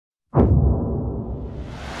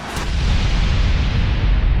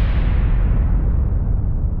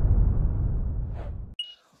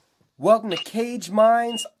Welcome to Cage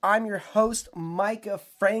Minds. I'm your host, Mika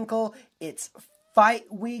Frankl. It's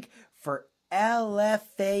fight week for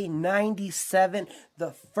LFA 97, the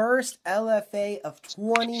first LFA of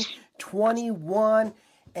 2021.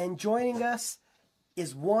 And joining us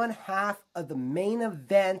is one half of the main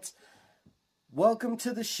event. Welcome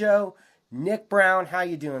to the show, Nick Browne. How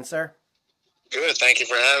you doing, sir? Good. Thank you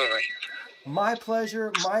for having me. My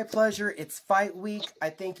pleasure, my pleasure. It's fight week. I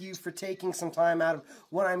thank you for taking some time out of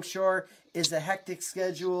what I'm sure is a hectic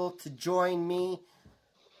schedule to join me.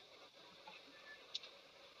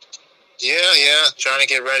 Yeah. Trying to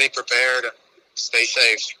get ready, prepared, and stay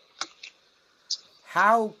safe.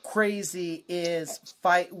 How crazy is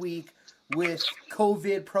fight week with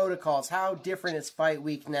COVID protocols? How different is fight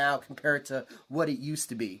week now compared to what it used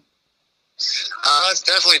to be? It's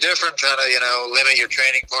definitely different. Kind of, limit your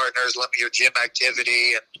training partners, limit your gym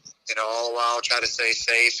activity, and, all the while try to stay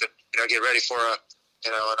safe and, get ready for an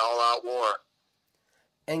all-out war.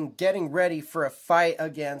 And getting ready for a fight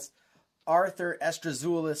against Arthur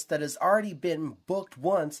Estrazulas that has already been booked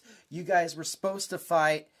once. You guys were supposed to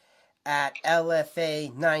fight at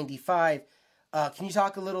LFA 95. Can you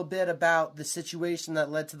talk a little bit about the situation that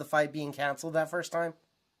led to the fight being canceled that first time?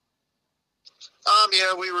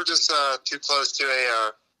 Yeah, we were just too close to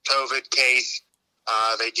a COVID case.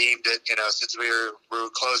 They deemed it, since we were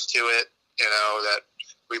close to it, that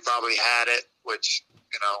we probably had it, which,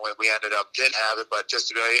 when we ended up did have it, but just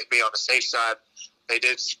to be on the safe side, they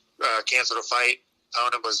did cancel the fight.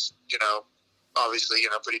 Opponent was, obviously,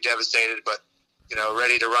 pretty devastated, but,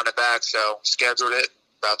 ready to run it back, so scheduled it,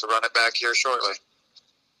 about to run it back here shortly.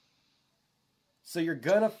 So you're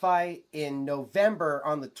going to fight in November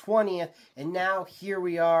on the 20th, and now here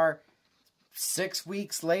we are 7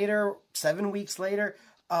 weeks later.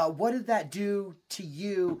 What did that do to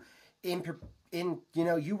you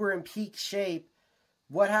you were in peak shape?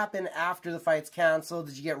 What happened after the fight's canceled?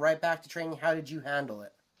 Did you get right back to training? How did you handle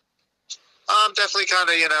it? Definitely kind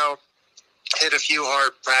of, hit a few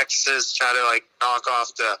hard practices, try to knock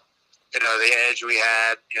off the edge we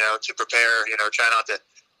had, to prepare, try not to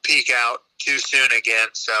peak out too soon again.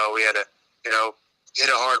 So we had to, hit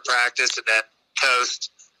a hard practice and then toast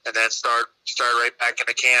and then start right back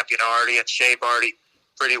into camp, already in shape, already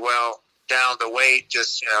pretty well down the weight,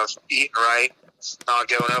 just, eating right, not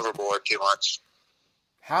going overboard too much.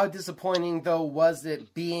 How disappointing, though, was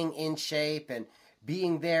it being in shape and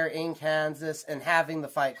being there in Kansas and having the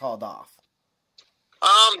fight called off?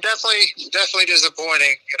 Definitely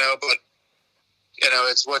disappointing, but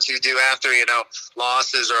it's what you do after,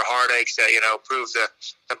 losses or heartaches that, prove the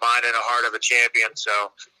mind and the heart of a champion.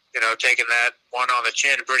 So, taking that one on the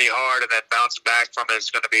chin pretty hard and then bouncing back from it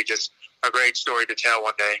is going to be just a great story to tell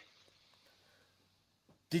one day.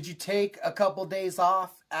 Did you take a couple days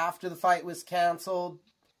off after the fight was canceled?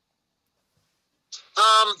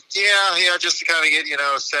 Yeah, just to kind of get,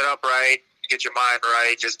 set up right, get your mind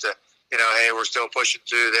right, just to, hey, we're still pushing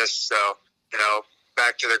through this. So,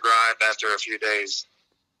 back to the grind after a few days.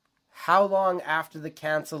 How long after the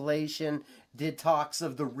cancellation did talks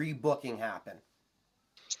of the rebooking happen?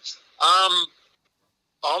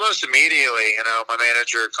 Almost immediately. My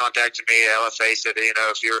manager contacted me. LFA said,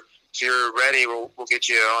 if you're ready, we'll get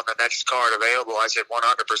you on the next card available. I said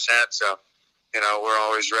 100%. So, we're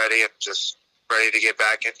always ready and just ready to get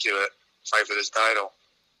back into it, fight for this title.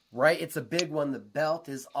 Right, it's a big one. The belt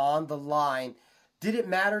is on the line. Did it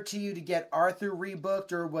matter to you to get Arthur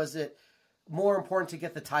rebooked, or was it more important to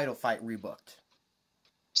get the title fight rebooked?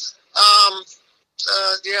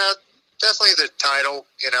 Yeah, definitely the title.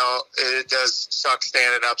 It does suck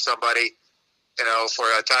standing up somebody, for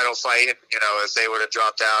a title fight. And, if they would have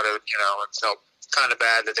dropped out, it felt kind of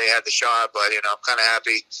bad that they had the shot. But, I'm kind of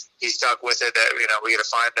happy he stuck with it. That, we got to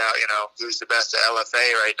find out, who's the best at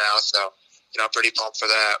LFA right now. So, I'm pretty pumped for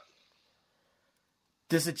that.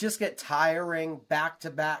 Does it just get tiring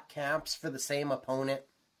back-to-back camps for the same opponent?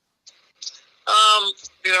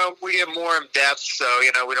 We get more in depth, so,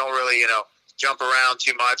 we don't really, jump around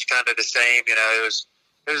too much, kind of the same. It was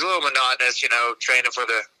a little monotonous, training for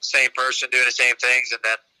the same person, doing the same things, and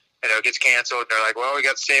then, it gets canceled, and they're like, well, we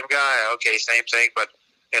got the same guy. Okay, same thing, but,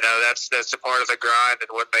 that's a part of the grind, and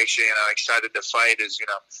what makes you, excited to fight is,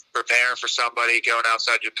 preparing for somebody, going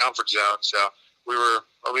outside your comfort zone. So we were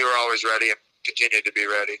always ready and continue to be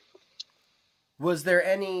ready. Was there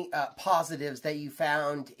any positives that you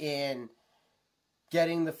found in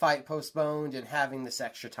getting the fight postponed and having this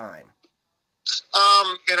extra time?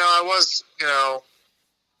 I was,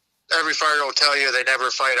 every fighter will tell you they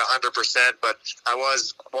never fight 100%, but I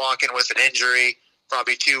was walking with an injury,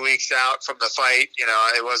 probably 2 weeks out from the fight.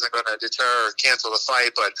 It wasn't going to deter or cancel the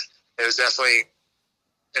fight, but it was definitely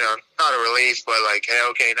not a relief, but like, hey,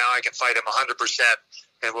 okay, now I can fight him 100%,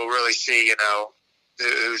 and we'll really see,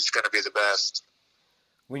 who's going to be the best.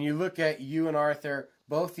 When you look at you and Arthur,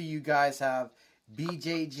 both of you guys have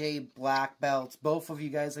BJJ Black belts. Both of you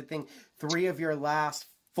guys, I think 3 of your last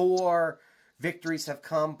 4 victories have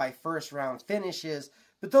come by first round finishes.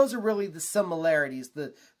 But those are really the similarities.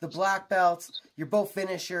 The black belts, you're both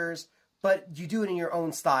finishers, but you do it in your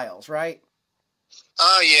own styles, right?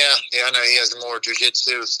 Yeah, I know he has a more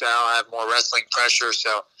jiu-jitsu style. I have more wrestling pressure,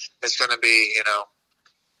 so it's going to be,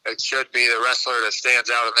 it should be the wrestler that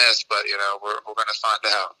stands out in this, but, we're going to find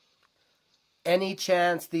out. Any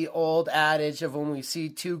chance the old adage of when we see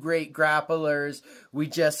 2 great grapplers, we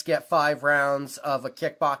just get 5 rounds of a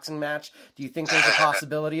kickboxing match? Do you think there's a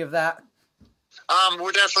possibility of that?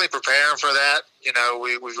 We're definitely preparing for that.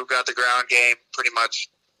 We've got the ground game pretty much,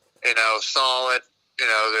 solid.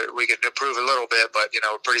 We can improve a little bit, but,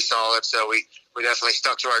 we're pretty solid. So we definitely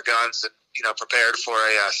stuck to our guns and, prepared for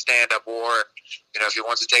a stand-up war. And, if he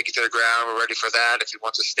wants to take it to the ground, we're ready for that. If he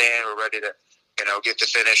wants to stand, we're ready to, get the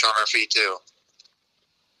finish on our feet too.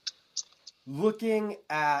 Looking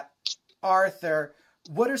at Arthur,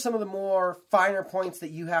 what are some of the more finer points that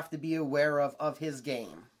you have to be aware of his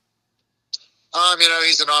game?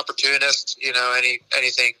 He's an opportunist,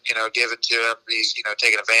 anything, given to him, he's,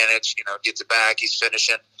 taking advantage, gets it back, he's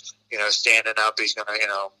finishing, standing up, he's going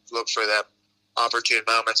to, look for that opportune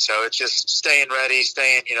moment. So it's just staying ready,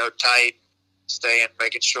 staying, tight,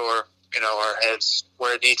 making sure, our heads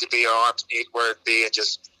where it needs to be, our arms need where it be, and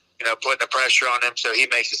just, putting the pressure on him so he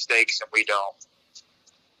makes mistakes and we don't.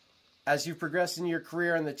 As you progress in your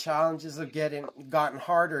career and the challenges have gotten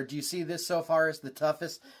harder, do you see this so far as the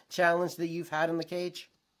toughest challenge that you've had in the cage?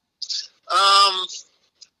 I'd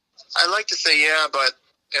like to say yeah, but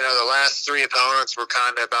the last 3 opponents were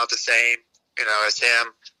kind of about the same, as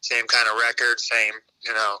him, same kind of record, same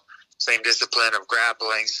discipline of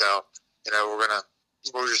grappling. So,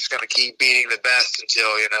 we're just gonna keep beating the best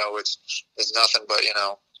until it's nothing but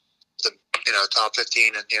the top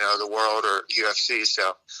 15 in the world or UFC.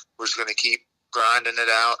 So we're just gonna keep grinding it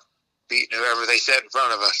out, beating whoever they set in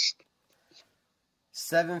front of us.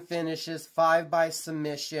 7 finishes, 5 by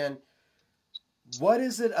submission. What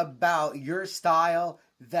is it about your style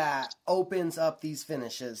that opens up these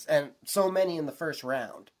finishes, and so many in the first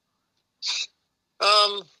round?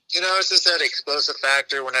 It's just that explosive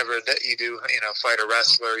factor. Whenever that you do, fight a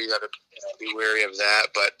wrestler, you got to be wary of that.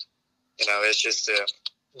 But it's just the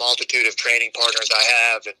multitude of training partners I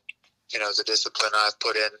have, and the discipline I've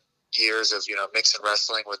put in years of mixing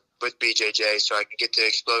wrestling with BJJ, so I can get to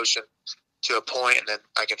explosion to a point, and then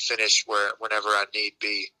I can finish whenever I need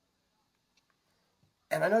be.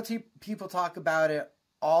 And I know people talk about it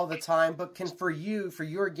all the time, but can for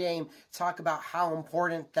your game, talk about how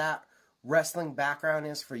important that wrestling background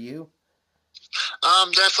is for you?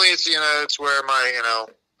 Definitely, it's where my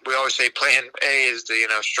we always say plan A is to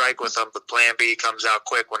strike with them, but plan B comes out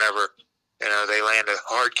quick whenever they land a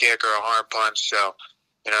hard kick or a hard punch. So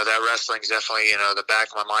that wrestling's definitely the back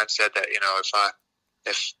of my mindset that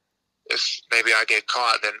if maybe I get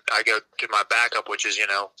caught, then I go to my backup, which is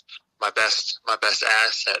my best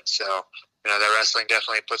asset. So that wrestling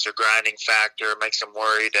definitely puts a grinding factor, makes them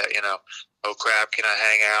worried that oh crap, can I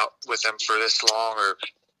hang out with them for this long or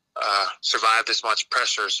survive this much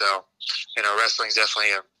pressure? So wrestling's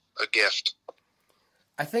definitely a gift.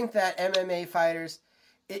 I think that MMA fighters,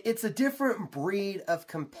 it's a different breed of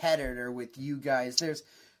competitor with you guys. There's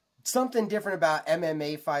something different about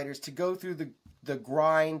MMA fighters to go through the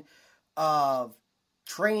grind of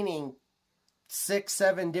training 6,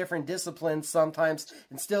 7 different disciplines sometimes,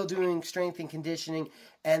 and still doing strength and conditioning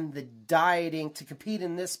and the dieting to compete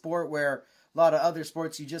in this sport where a lot of other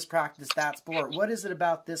sports you just practice that sport. What is it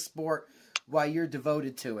about this sport why you're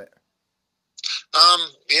devoted to it?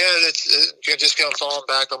 It's just kind of falling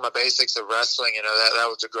back on my basics of wrestling. That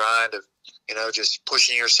was the grind of just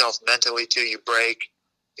pushing yourself mentally till you break.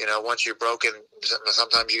 Once you're broken,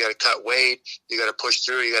 sometimes you got to cut weight, you got to push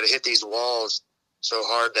through, you got to hit these walls so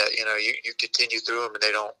hard that you continue through them and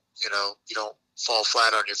they don't you don't fall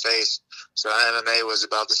flat on your face. So MMA was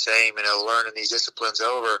about the same, learning these disciplines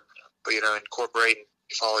over, but incorporating,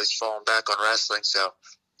 always falling back on wrestling. So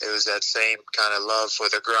it was that same kind of love for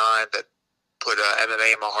the grind that put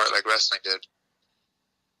MMA in my heart like wrestling did.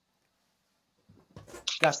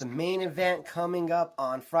 Got the main event coming up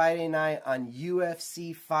on Friday night on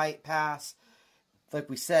UFC Fight Pass. Like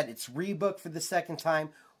we said, it's rebooked for the second time.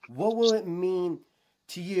 What will it mean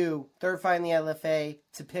to you, third fight in the LFA,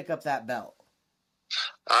 to pick up that belt?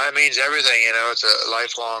 It means everything. It's a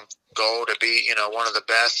lifelong, goal to be, you know, one of the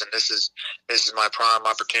best, and this is my prime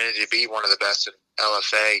opportunity to be one of the best in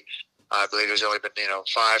LFA. I believe there's only been, you know,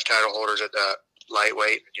 5 title holders at the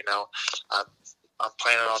lightweight. You know, I'm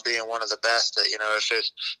planning on being one of the best. You know, if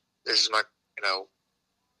this is my, you know,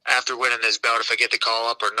 after winning this belt, if I get the call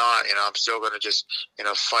up or not, you know, I'm still going to just, you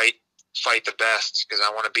know, fight the best, because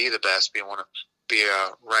I want to be the best. I want to be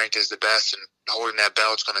ranked as the best, and holding that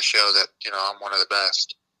belt's going to show that, you know, I'm one of the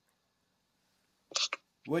best.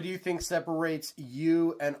 What do you think separates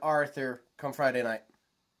you and Arthur come Friday night?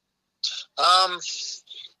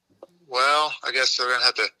 Well, I guess they're gonna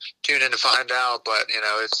have to tune in to find out. But you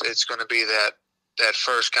know, it's going to be that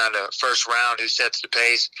first round, who sets the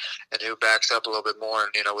pace and who backs up a little bit more.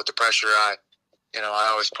 And you know, with the pressure I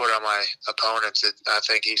always put on my opponents, I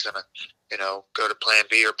think he's gonna, you know, go to plan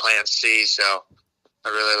B or plan C. So I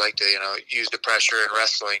really like to, you know, use the pressure in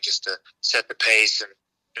wrestling just to set the pace and,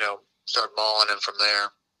 you know, start mauling him from there.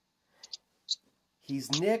 He's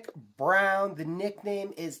Nick Browne. The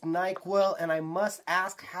nickname is Nyquil, and I must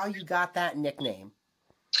ask how you got that nickname.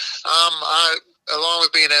 Along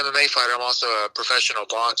with being an MMA fighter, I'm also a professional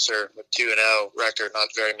boxer with 2-0 record. Not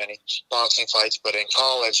very many boxing fights, but in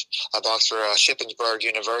college, I boxed for Shippensburg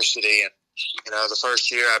University, and you know, the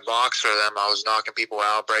first year I boxed for them, I was knocking people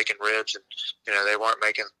out, breaking ribs, and you know, they weren't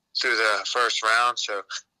making through the first round. So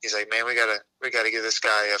he's like, "Man, we gotta give this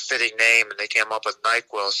guy a fitting name," and they came up with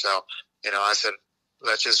Nyquil. So you know, I said,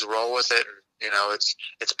 let's just roll with it. And, you know,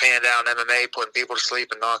 it's panned out in MMA, putting people to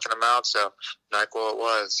sleep and knocking them out. So Nyquil it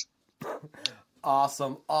was.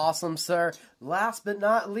 Awesome, sir. Last but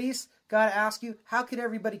not least, gotta ask you, how could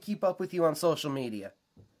everybody keep up with you on social media?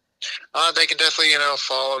 They can definitely, you know,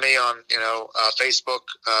 follow me on, you know, Facebook,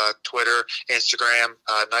 Twitter, Instagram.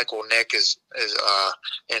 Nyquil Nick is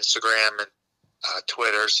Instagram and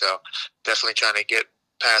Twitter. So definitely trying to get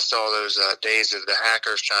past all those days of the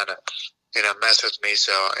hackers trying to, you know, mess with me.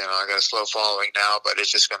 So, you know, I got a slow following now, but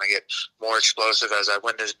it's just going to get more explosive as I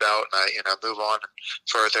win this belt and I, you know, move on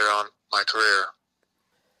further on my career.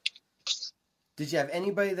 Did you have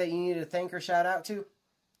anybody that you needed to thank or shout out to?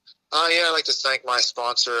 Yeah, I'd like to thank my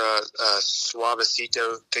sponsor,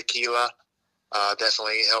 Suavecito Tequila.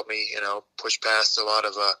 Definitely helped me, you know, push past a lot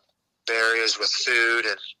of barriers with food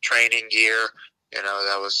and training gear. You know,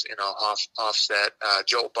 that was, you know, offset.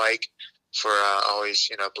 Jolt Bike for always,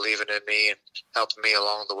 you know, believing in me and helping me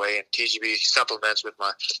along the way. And TGB Supplements with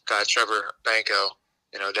my guy Trevor Banco,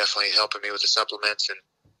 you know, definitely helping me with the supplements and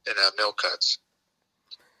meal cuts.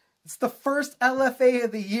 It's the first LFA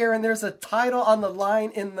of the year, and there's a title on the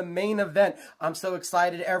line in the main event. I'm so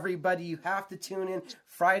excited, everybody. You have to tune in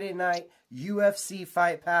Friday night, UFC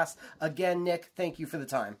Fight Pass. Again, Nick, thank you for the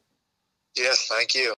time. Yes, thank you.